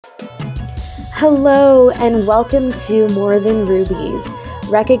Hello and welcome to More Than Rubies,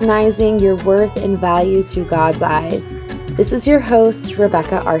 recognizing your worth and value through God's eyes. This is your host,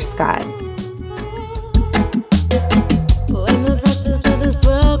 Rebecca R. Scott. When the pressures of this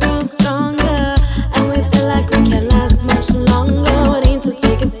world grow stronger and we feel like we can't last much longer, we need to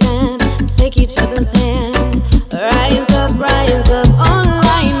take a stand, take each other's hand, rise up, all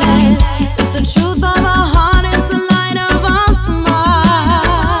lightness. It's the truth of our heart, it's the light of our smile.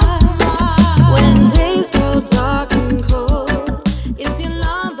 When days grow dark and cold, it's your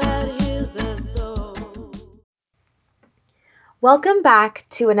love that heals the soul. Welcome back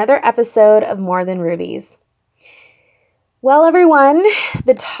to another episode of More Than Rubies. Well, everyone,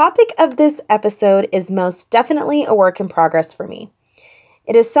 the topic of this episode is most definitely a work in progress for me.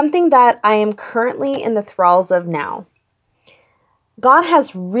 It is something that I am currently in the thralls of now. God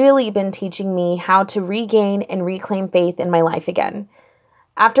has really been teaching me how to regain and reclaim faith in my life again.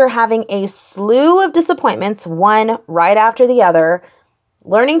 After having a slew of disappointments, one right after the other,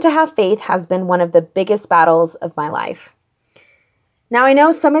 learning to have faith has been one of the biggest battles of my life. Now, I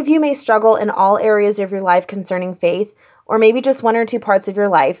know some of you may struggle in all areas of your life concerning faith, or maybe just one or two parts of your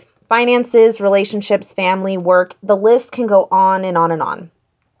life. Finances, relationships, family, work, the list can go on and on and on.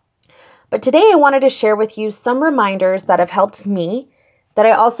 But today I wanted to share with you some reminders that have helped me that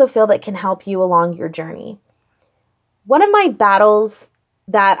I also feel that can help you along your journey. One of my battles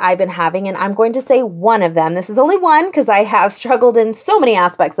that I've been having, and I'm going to say one of them, this is only one because I have struggled in so many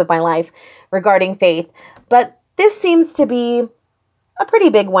aspects of my life regarding faith, but this seems to be a pretty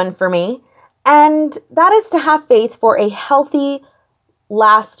big one for me. And that is to have faith for a healthy,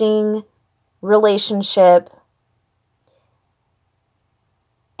 lasting relationship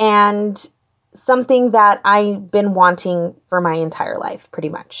and something that I've been wanting for my entire life, pretty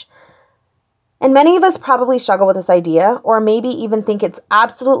much. And many of us probably struggle with this idea, or maybe even think it's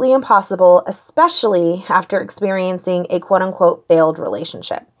absolutely impossible, especially after experiencing a quote-unquote failed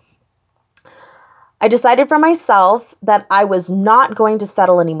relationship. I decided for myself that I was not going to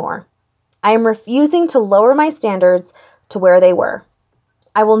settle anymore. I am refusing to lower my standards to where they were.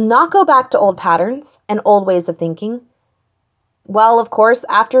 I will not go back to old patterns and old ways of thinking. Well, of course,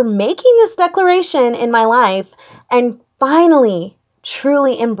 after making this declaration in my life and finally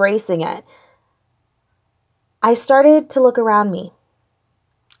truly embracing it, I started to look around me.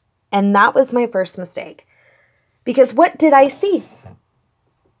 And that was my first mistake. Because what did I see?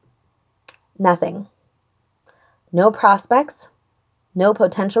 Nothing. No prospects. No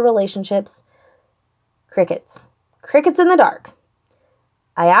potential relationships. Crickets. Crickets in the dark.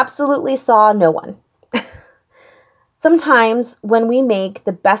 I absolutely saw no one. Sometimes when we make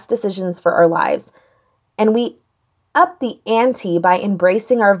the best decisions for our lives and we up the ante by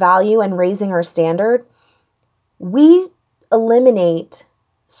embracing our value and raising our standard, we eliminate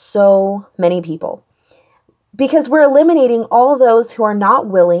so many people. Because we're eliminating all those who are not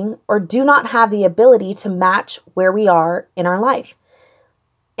willing or do not have the ability to match where we are in our life.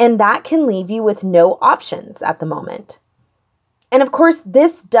 And that can leave you with no options at the moment. And of course,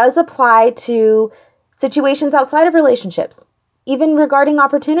 this does apply to situations outside of relationships, even regarding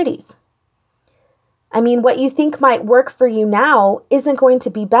opportunities. I mean, what you think might work for you now isn't going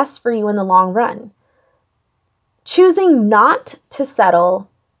to be best for you in the long run. Choosing not to settle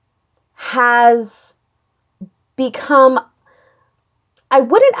has become, I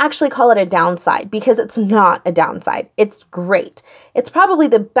wouldn't actually call it a downside because it's not a downside. It's great. It's probably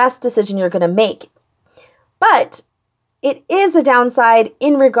the best decision you're going to make. But it is a downside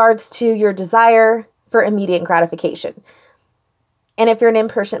in regards to your desire for immediate gratification. And if you're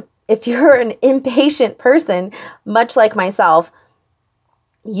an impatient person, much like myself,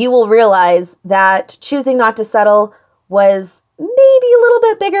 you will realize that choosing not to settle was maybe a little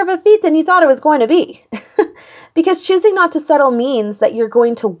bit bigger of a feat than you thought it was going to be. Because choosing not to settle means that you're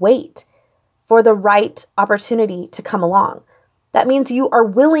going to wait for the right opportunity to come along. That means you are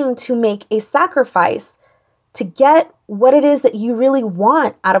willing to make a sacrifice to get what it is that you really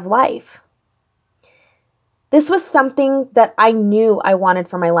want out of life. This was something that I knew I wanted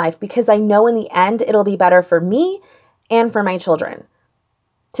for my life because I know in the end it'll be better for me and for my children.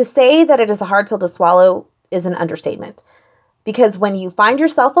 To say that it is a hard pill to swallow is an understatement. Because when you find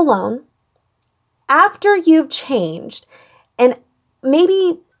yourself alone, after you've changed, and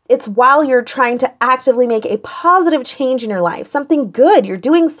maybe it's while you're trying to actively make a positive change in your life, something good, you're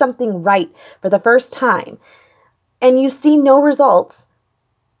doing something right for the first time, and you see no results,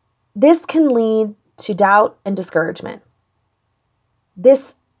 this can lead to doubt and discouragement.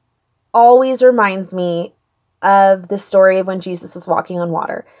 This always reminds me of the story of when Jesus was walking on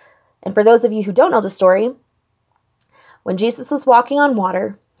water. And for those of you who don't know the story, when Jesus was walking on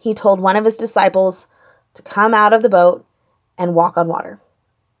water, he told one of his disciples to come out of the boat and walk on water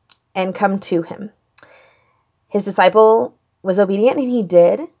and come to him. His disciple was obedient, and he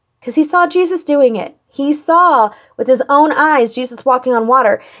did, because he saw Jesus doing it. He saw with his own eyes Jesus walking on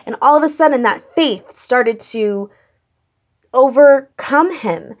water, and all of a sudden that faith started to overcome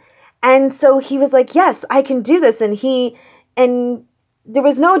him. And so he was like, yes, I can do this. And there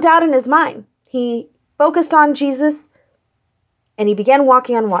was no doubt in his mind. He focused on Jesus and he began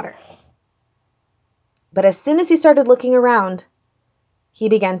walking on water. But as soon as he started looking around, he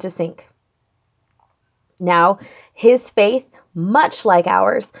began to sink. Now, his faith, much like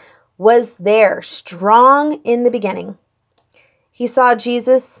ours, was there, strong in the beginning. He saw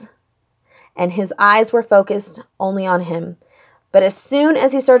Jesus and his eyes were focused only on him. But as soon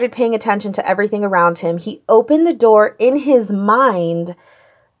as he started paying attention to everything around him, he opened the door in his mind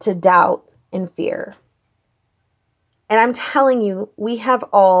to doubt and fear. And I'm telling you, we have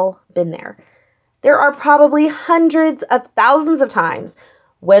all been there. There are probably hundreds of thousands of times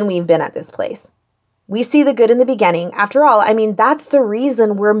when we've been at this place. We see the good in the beginning. After all, that's the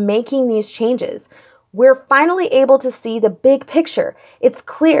reason we're making these changes. We're finally able to see the big picture. It's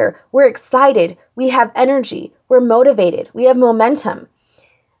clear. We're excited. We have energy. We're motivated. We have momentum.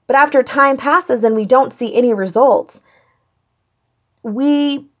 But after time passes and we don't see any results,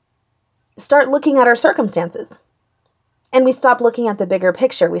 we start looking at our circumstances. And we stop looking at the bigger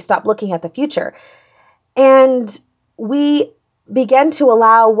picture. We stop looking at the future. And we begin to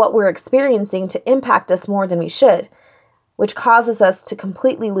allow what we're experiencing to impact us more than we should, which causes us to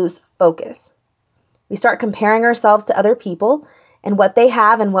completely lose focus. We start comparing ourselves to other people and what they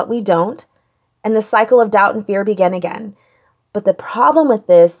have and what we don't, and the cycle of doubt and fear begin again. But the problem with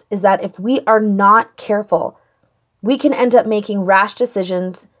this is that if we are not careful, we can end up making rash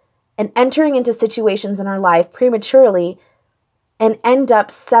decisions and entering into situations in our life prematurely and end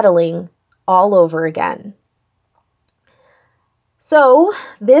up settling all over again. So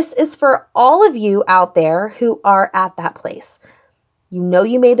this is for all of you out there who are at that place. You know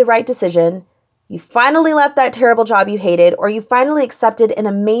you made the right decision. You finally left that terrible job you hated, or you finally accepted an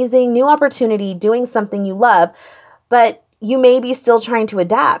amazing new opportunity doing something you love, but you may be still trying to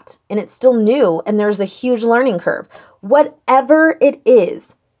adapt and it's still new and there's a huge learning curve. Whatever it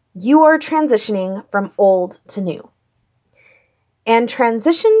is, you are transitioning from old to new. And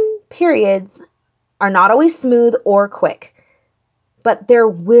transition periods are not always smooth or quick, but there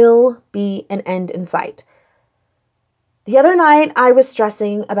will be an end in sight. The other night, I was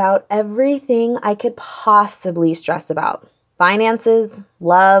stressing about everything I could possibly stress about. Finances,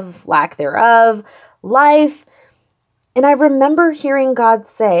 love, lack thereof, life. And I remember hearing God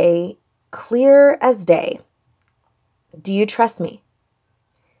say, clear as day, do you trust me?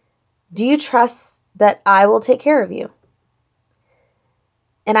 Do you trust that I will take care of you?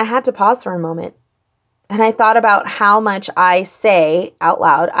 And I had to pause for a moment. And I thought about how much I say out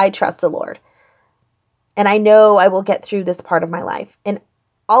loud, I trust the Lord. And I know I will get through this part of my life. And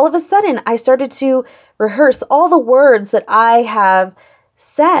all of a sudden, I started to rehearse all the words that I have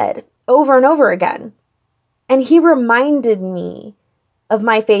said over and over again. And he reminded me of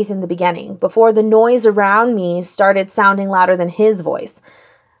my faith in the beginning, before the noise around me started sounding louder than his voice,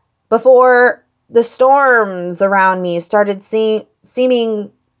 before the storms around me started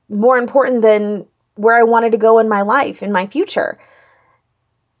seeming more important than where I wanted to go in my life, in my future.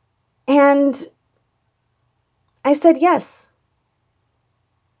 And I said yes.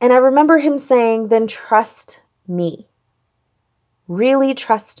 And I remember him saying, then trust me. Really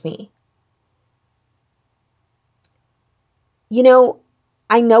trust me. You know,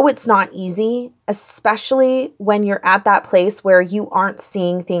 I know it's not easy, especially when you're at that place where you aren't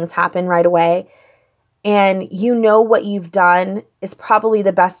seeing things happen right away. And you know what you've done is probably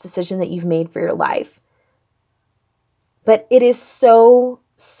the best decision that you've made for your life. But it is so,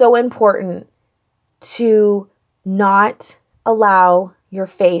 so important to not allow your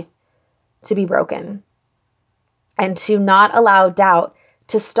faith to be broken and to not allow doubt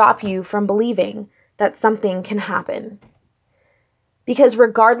to stop you from believing that something can happen. Because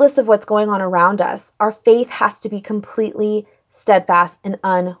regardless of what's going on around us, our faith has to be completely steadfast and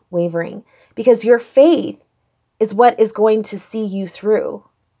unwavering, because your faith is what is going to see you through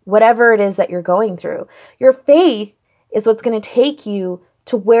whatever it is that you're going through. Your faith is what's going to take you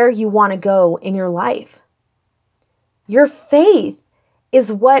to where you want to go in your life. Your faith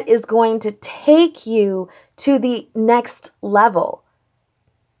is what is going to take you to the next level.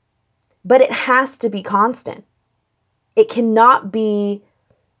 But it has to be constant. It cannot be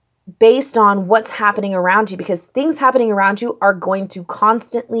based on what's happening around you, because things happening around you are going to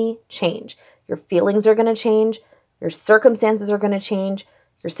constantly change. Your feelings are going to change. Your circumstances are going to change.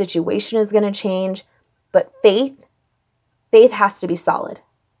 Your situation is going to change. But faith has to be solid.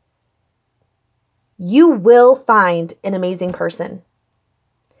 You will find an amazing person,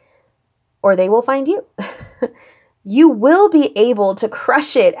 or they will find you. You will be able to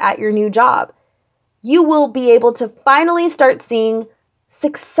crush it at your new job. You will be able to finally start seeing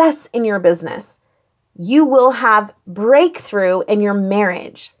success in your business. You will have breakthrough in your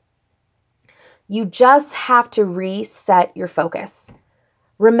marriage. You just have to reset your focus.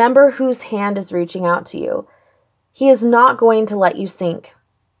 Remember whose hand is reaching out to you. He is not going to let you sink.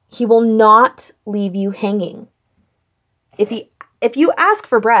 He will not leave you hanging. If you ask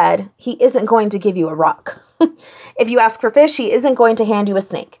for bread, he isn't going to give you a rock. If you ask for fish, he isn't going to hand you a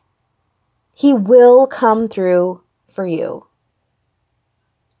snake. He will come through for you.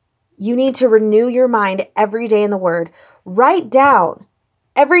 You need to renew your mind every day in the Word. Write down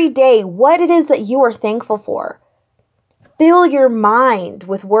every day what it is that you are thankful for. Fill your mind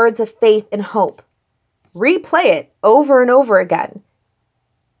with words of faith and hope. Replay it over and over again.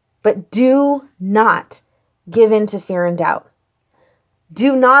 But do not give in to fear and doubt.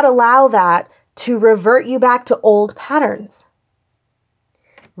 Do not allow that to revert you back to old patterns.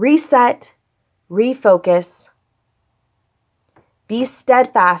 Reset, refocus, be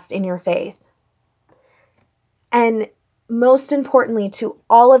steadfast in your faith. And most importantly, to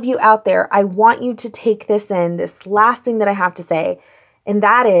all of you out there, I want you to take this in, this last thing that I have to say, and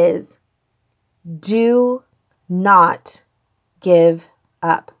that is, do not give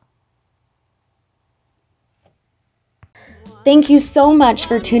up. Thank you so much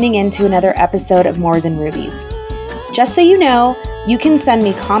for tuning in to another episode of More Than Rubies. Just so you know, you can send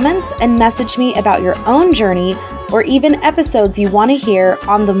me comments and message me about your own journey or even episodes you want to hear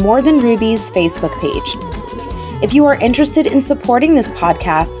on the More Than Rubies Facebook page. If you are interested in supporting this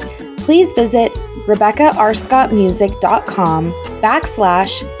podcast, please visit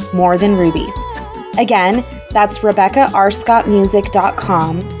RebeccaRScottMusic.com/More Than Rubies. Again, that's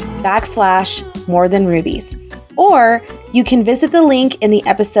RebeccaRScottMusic.com/More Than Rubies. Or you can visit the link in the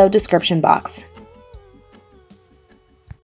episode description box.